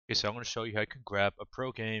Okay, so I'm going to show you how you can grab a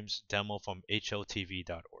pro games demo from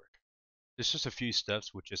Hltv.org. There's just a few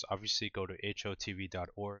steps, which is obviously go to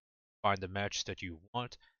Hltv.org, find the match that you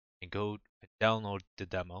want, and go and download the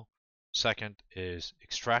demo. Second is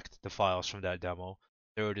extract the files from that demo.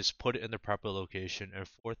 Third is put it in the proper location, and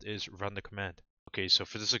fourth is run the command. Okay, so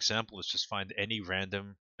for this example, let's just find any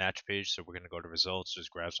random match page. So we're going to go to results,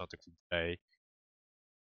 just grab something from today.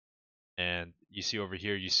 And you see over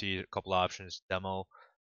here, you see a couple options, demo,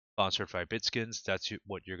 sponsored by Bitskins. That's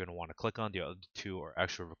what you're going to want to click on. The other two are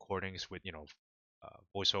actual recordings with,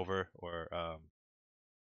 voiceover or,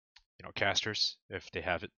 casters if they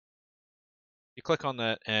have it. You click on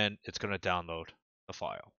that and it's going to download the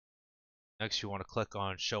file. Next, you want to click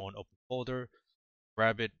on show an open folder,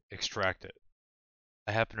 grab it, extract it.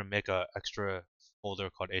 I happen to make an extra folder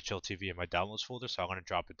called Hltv in my downloads folder, so I'm going to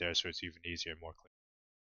drop it there so it's even easier and more clear.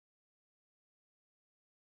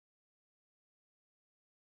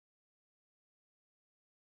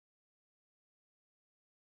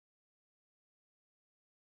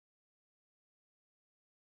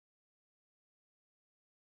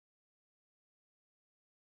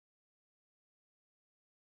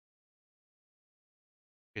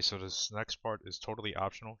 Okay, so this next part is totally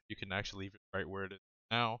optional. You can actually leave it right where it is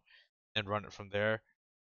now and run it from there,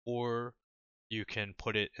 or you can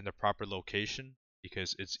put it in the proper location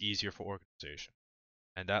because it's easier for organization.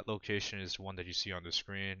 And that location is one that you see on the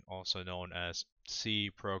screen, also known as C,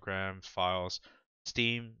 Program, Files,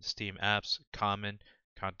 Steam, Steam Apps, Common,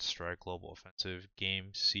 Counter-Strike Global Offensive,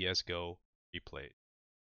 Game, CSGO, Replayed.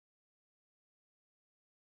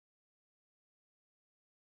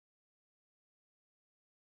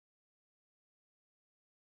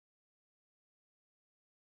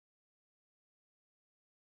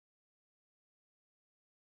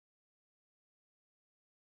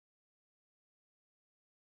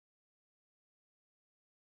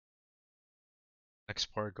 Next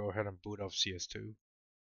part, go ahead and boot up CS2.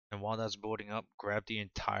 And while that's booting up, grab the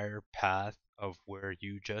entire path of where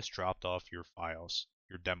you just dropped off your files,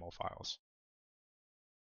 your demo files.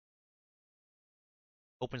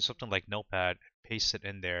 Open something like Notepad, paste it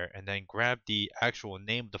in there, and then grab the actual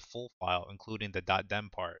name of the full file, including the .dem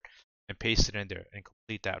part, and paste it in there and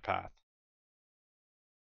complete that path.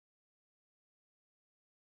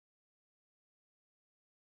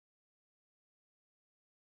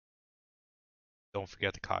 Don't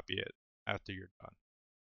forget to copy it after you're done.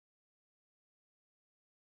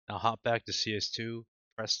 Now hop back to CS2,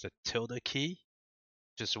 press the tilde key,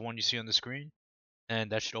 which is the one you see on the screen,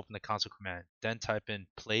 and that should open the console command. Then type in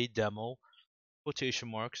playdemo,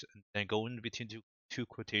 quotation marks, and then go in between two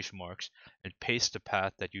quotation marks and paste the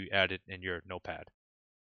path that you added in your notepad.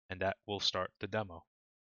 And that will start the demo.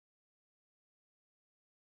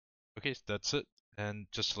 Okay, so that's it. And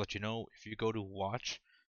just to let you know, if you go to watch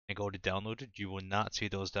and go to download it, you will not see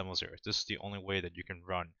those demos there. This is the only way that you can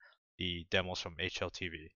run the demos from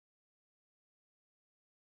Hltv. Okay,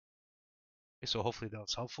 so hopefully that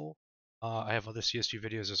was helpful. I have other CS2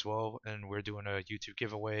 videos as well, and we're doing a YouTube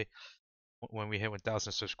giveaway. When we hit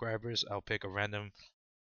 1,000 subscribers, I'll pick a random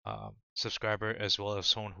subscriber as well as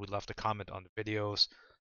someone who left a comment on the videos.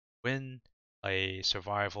 Win a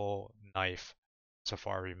survival knife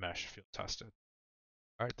safari mesh field tested.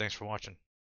 Alright, thanks for watching.